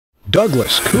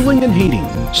Douglas Cooling and Heating,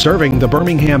 serving the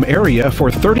Birmingham area for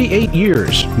 38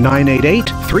 years.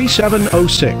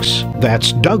 988-3706.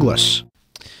 That's Douglas.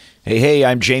 Hey,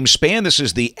 I'm James Spann. This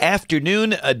is the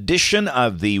afternoon edition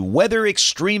of the Weather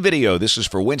Xtreme video. This is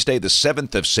for Wednesday, the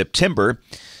 7th of September.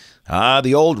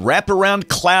 The old wraparound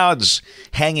clouds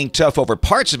hanging tough over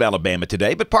parts of Alabama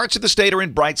today, but parts of the state are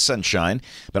in bright sunshine.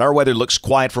 But our weather looks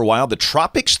quiet for a while. The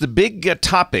tropics, the big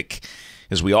topic,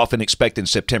 as we often expect in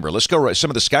September. Let's go some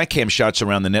of the Skycam shots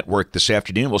around the network this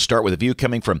afternoon. We'll start with a view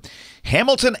coming from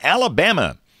Hamilton,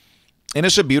 Alabama. And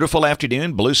it's a beautiful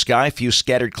afternoon, blue sky, few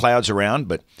scattered clouds around,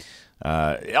 but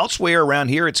elsewhere around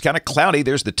here it's kind of cloudy.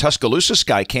 There's the Tuscaloosa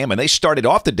Skycam, and they started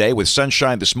off the day with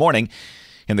sunshine this morning,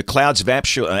 and the clouds have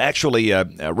actually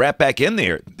wrapped back in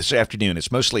there this afternoon.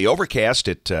 It's mostly overcast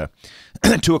at 2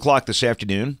 o'clock this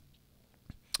afternoon.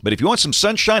 But if you want some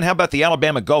sunshine, how about the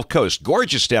Alabama Gulf Coast?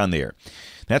 Gorgeous down there.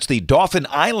 That's the Dauphin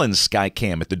Island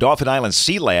Skycam at the Dauphin Island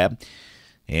Sea Lab.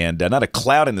 And not a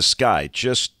cloud in the sky.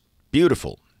 Just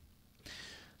beautiful.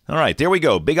 All right, there we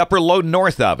go. Big upper low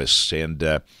north of us. And,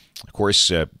 of course,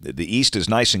 the east is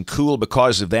nice and cool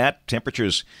because of that.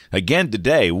 Temperatures, again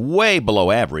today, way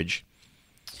below average.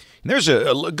 And there's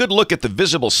a good look at the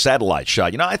visible satellite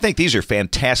shot. You know, I think these are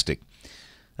fantastic.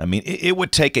 I mean, it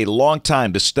would take a long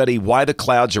time to study why the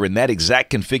clouds are in that exact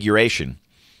configuration.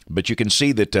 But you can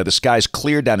see that the sky's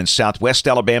clear down in southwest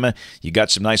Alabama. You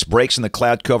got some nice breaks in the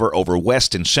cloud cover over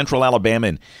west and central Alabama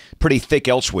and pretty thick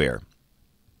elsewhere.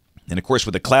 And, of course,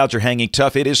 with the clouds are hanging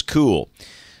tough, it is cool.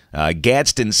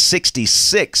 Gadsden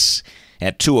 66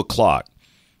 at 2 o'clock.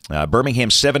 Birmingham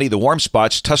 70, the warm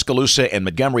spots. Tuscaloosa and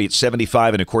Montgomery at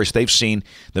 75. And, of course, they've seen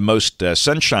the most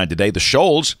sunshine today. The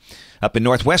Shoals up in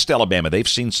northwest Alabama, they've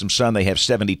seen some sun. They have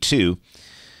 72.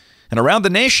 And around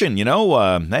the nation, you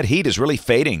know, that heat is really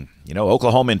fading. You know,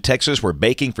 Oklahoma and Texas were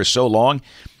baking for so long.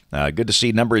 Good to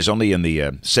see numbers only in the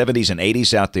 70s and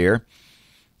 80s out there.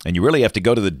 And you really have to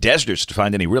go to the deserts to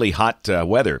find any really hot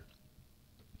weather.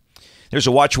 There's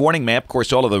a watch warning map. Of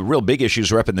course, all of the real big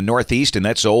issues are up in the northeast, and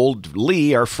that's old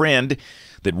Lee, our friend,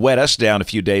 that wet us down a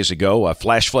few days ago.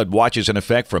 Flash flood watches in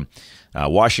effect from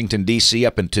Washington, D.C.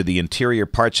 up into the interior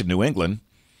parts of New England.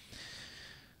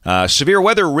 Severe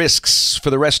weather risks for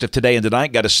the rest of today and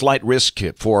tonight. Got a slight risk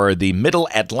for the middle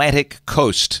Atlantic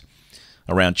coast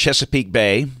around Chesapeake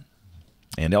Bay,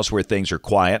 and elsewhere things are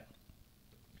quiet.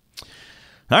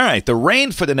 All right, the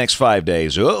rain for the next 5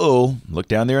 days. Look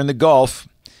down there in the Gulf.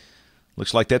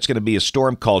 Looks like that's going to be a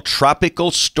storm called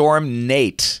Tropical Storm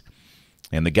Nate.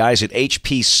 And the guys at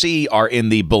HPC are in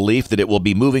the belief that it will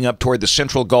be moving up toward the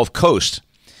central Gulf Coast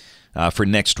for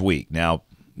next week. Now,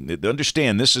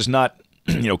 understand, this is not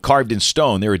carved in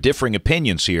stone. There are differing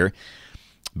opinions here.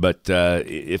 But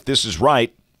if this is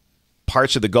right,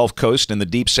 parts of the Gulf Coast and the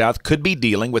Deep South could be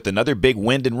dealing with another big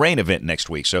wind and rain event next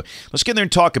week. So let's get there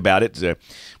and talk about it.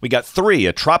 We got three,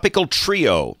 a tropical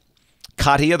trio.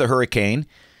 Katia, the hurricane.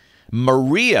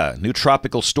 Maria, new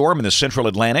tropical storm in the central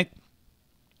Atlantic.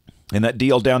 And that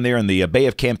deal down there in the Bay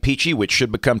of Campeche, which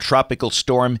should become Tropical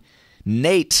Storm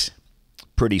Nate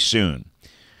pretty soon.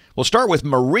 We'll start with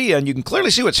Maria, and you can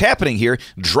clearly see what's happening here.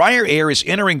 Drier air is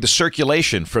entering the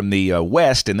circulation from the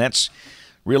west, and that's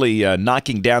really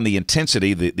knocking down the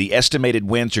intensity. The estimated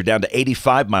winds are down to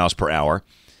 85 miles per hour.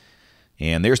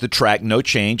 And there's the track, no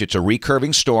change. It's a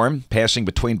recurving storm passing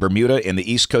between Bermuda and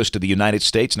the east coast of the United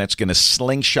States, and that's going to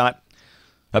slingshot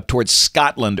up towards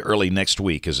Scotland early next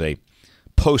week as a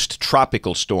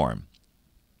post-tropical storm.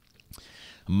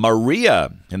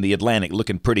 Maria in the Atlantic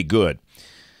looking pretty good.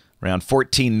 Around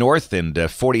 14 north and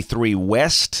 43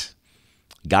 west.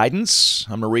 Guidance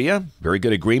on Maria, very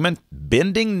good agreement.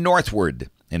 Bending northward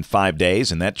in 5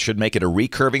 days, and that should make it a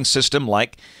recurving system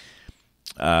like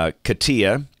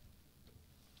Katia.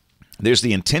 There's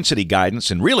the intensity guidance,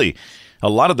 and really a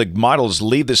lot of the models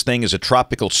leave this thing as a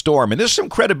tropical storm, and there's some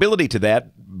credibility to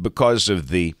that because of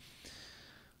the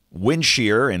wind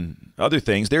shear and other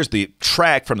things. There's the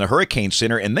track from the Hurricane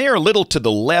Center, and they are a little to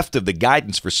the left of the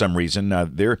guidance for some reason.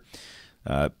 They're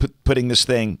putting this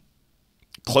thing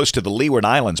close to the Leeward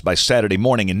Islands by Saturday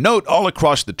morning. And note, all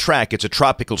across the track, it's a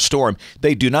tropical storm.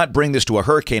 They do not bring this to a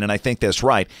hurricane, and I think that's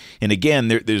right. And again,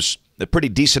 there's a pretty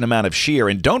decent amount of shear.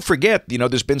 And don't forget,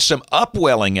 there's been some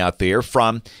upwelling out there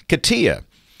from Katia.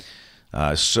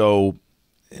 So,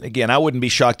 again, I wouldn't be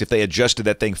shocked if they adjusted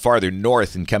that thing farther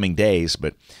north in coming days.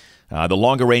 But the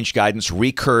longer-range guidance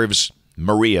recurves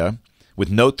Maria with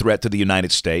no threat to the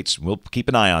United States. We'll keep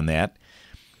an eye on that.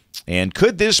 And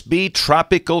could this be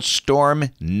Tropical Storm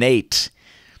Nate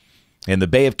in the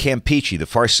Bay of Campeche, the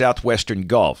far southwestern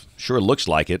Gulf? Sure looks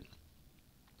like it.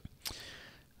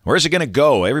 Where's it going to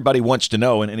go? Everybody wants to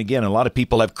know. And again, a lot of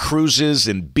people have cruises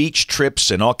and beach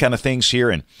trips and all kind of things here.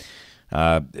 And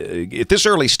at this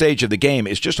early stage of the game,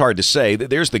 it's just hard to say.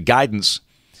 There's the guidance.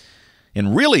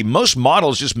 And really, most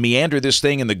models just meander this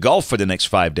thing in the Gulf for the next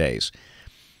 5 days.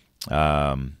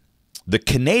 The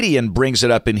Canadian brings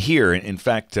it up in here. In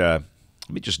fact, let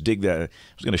me just dig that. I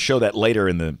was going to show that later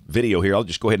in the video here. I'll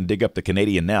just go ahead and dig up the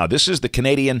Canadian now. This is the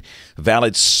Canadian,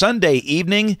 valid Sunday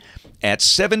evening at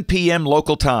 7 p.m.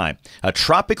 local time. A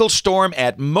tropical storm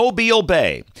at Mobile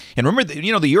Bay. And remember,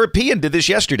 the European did this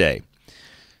yesterday.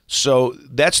 So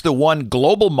that's the one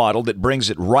global model that brings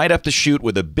it right up the chute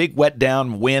with a big wet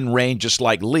down wind rain just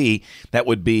like Lee. That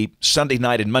would be Sunday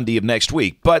night and Monday of next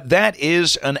week. But that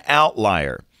is an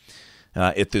outlier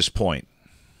at this point.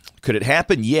 Could it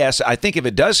happen? Yes. I think if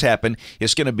it does happen,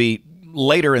 it's going to be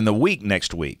later in the week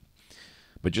next week.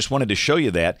 But just wanted to show you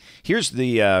that. Here's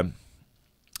the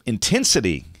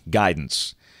intensity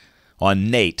guidance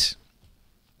on Nate.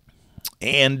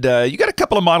 And you got a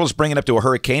couple of models bringing up to a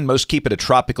hurricane. Most keep it a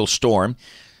tropical storm.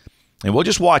 And we'll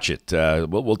just watch it.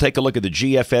 We'll take a look at the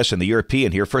GFS and the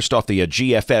European here. First off, the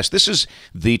GFS. This is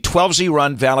the 12Z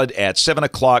run, valid at 7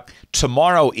 o'clock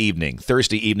tomorrow evening,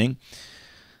 Thursday evening.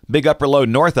 Big upper low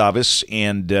north of us,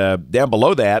 and down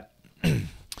below that,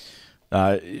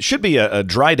 it should be a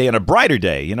dry day and a brighter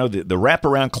day. The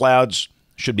wraparound clouds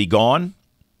should be gone,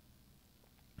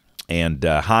 and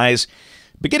highs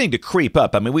beginning to creep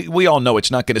up. I mean, we all know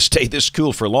it's not going to stay this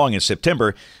cool for long in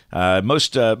September.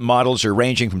 Most models are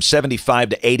ranging from 75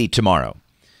 to 80 tomorrow,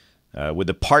 with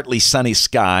a partly sunny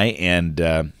sky,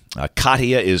 and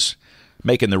Katia is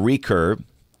making the recurve.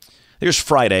 There's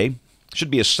Friday. Should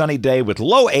be a sunny day with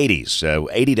low 80s,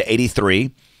 80 to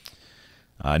 83.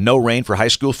 No rain for high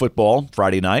school football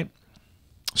Friday night.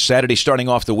 Saturday starting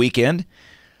off the weekend.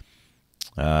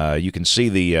 You can see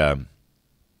the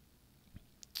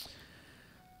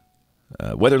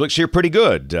weather looks here pretty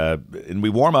good. And we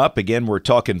warm up. Again, we're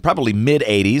talking probably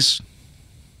mid-80s.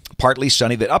 Partly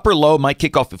sunny. The upper low might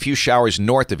kick off a few showers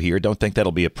north of here. Don't think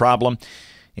that'll be a problem.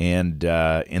 And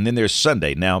then there's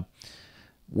Sunday. Now,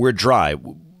 we're dry.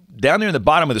 Down there in the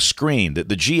bottom of the screen, the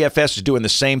GFS is doing the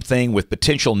same thing with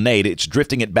potential Nate. It's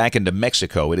drifting it back into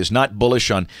Mexico. It is not bullish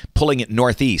on pulling it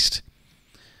northeast.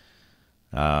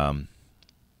 And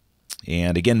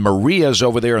again, Maria's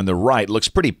over there on the right. Looks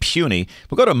pretty puny.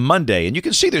 We'll go to Monday, and you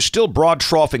can see there's still broad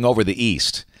troughing over the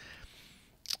east.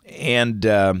 And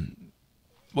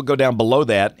we'll go down below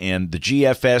that, and the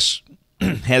GFS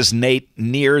has Nate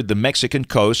near the Mexican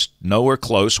coast, nowhere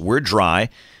close. We're dry.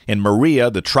 And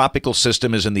Maria, the tropical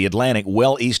system, is in the Atlantic,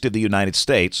 well east of the United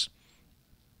States.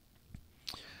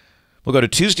 We'll go to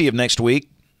Tuesday of next week.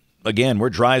 Again,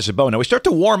 we're dry as a bone. Now, we start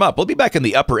to warm up. We'll be back in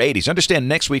the upper 80s. Understand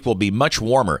next week will be much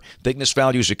warmer. Thickness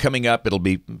values are coming up. It'll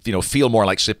be, feel more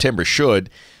like September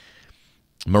should.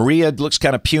 Maria looks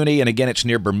kind of puny, and again, it's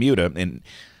near Bermuda. And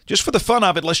just for the fun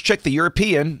of it, let's check the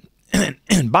European.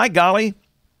 And by golly,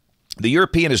 the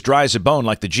European is dry as a bone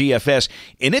like the GFS,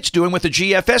 and it's doing what the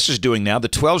GFS is doing now. The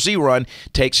 12Z run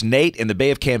takes Nate in the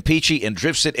Bay of Campeche and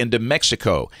drifts it into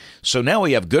Mexico. So now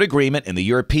we have good agreement in the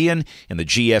European and the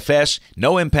GFS.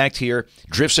 No impact here.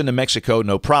 Drifts into Mexico,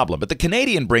 no problem. But the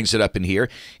Canadian brings it up in here,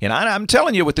 and I'm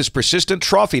telling you, with this persistent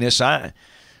troughiness,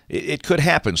 it could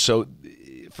happen. So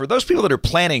for those people that are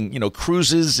planning,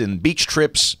 cruises and beach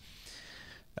trips,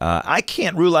 I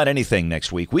can't rule out anything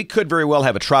next week. We could very well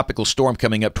have a tropical storm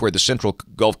coming up toward the central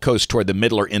Gulf Coast toward the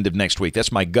middle or end of next week.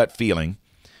 That's my gut feeling.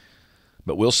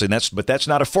 But we'll see. But that's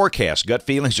not a forecast. Gut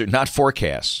feelings are not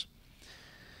forecasts.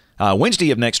 Wednesday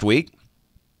of next week,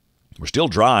 we're still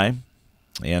dry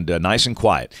and nice and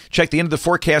quiet. Check the end of the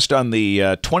forecast on the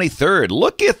 23rd.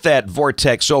 Look at that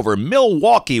vortex over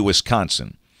Milwaukee,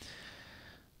 Wisconsin.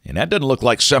 And that doesn't look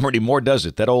like summer anymore, does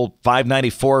it? That old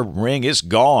 594 ring is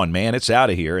gone, man. It's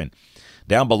out of here. And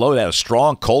down below that, a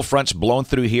strong cold front's blown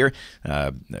through here.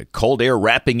 Cold air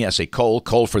wrapping, I say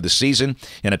cold for the season.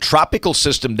 And a tropical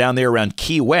system down there around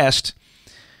Key West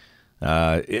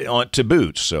to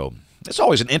boot. So it's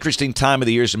always an interesting time of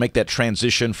the year to make that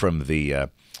transition from the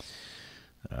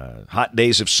hot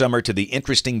days of summer to the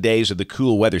interesting days of the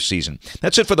cool weather season.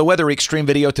 That's it for the Weather Xtreme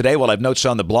video today. We'll have notes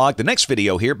on the blog. The next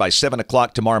video here by 7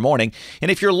 o'clock tomorrow morning.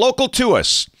 And if you're local to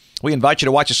us, we invite you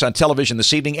to watch us on television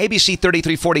this evening, ABC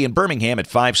 3340 in Birmingham at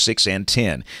 5, 6, and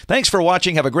 10. Thanks for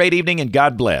watching. Have a great evening, and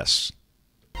God bless.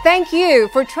 Thank you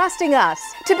for trusting us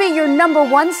to be your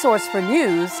 #1 source for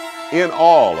news in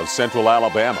all of Central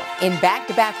Alabama. In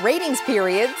back-to-back ratings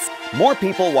periods, more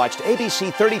people watched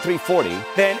ABC 3340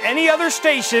 than any other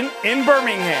station in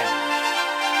Birmingham.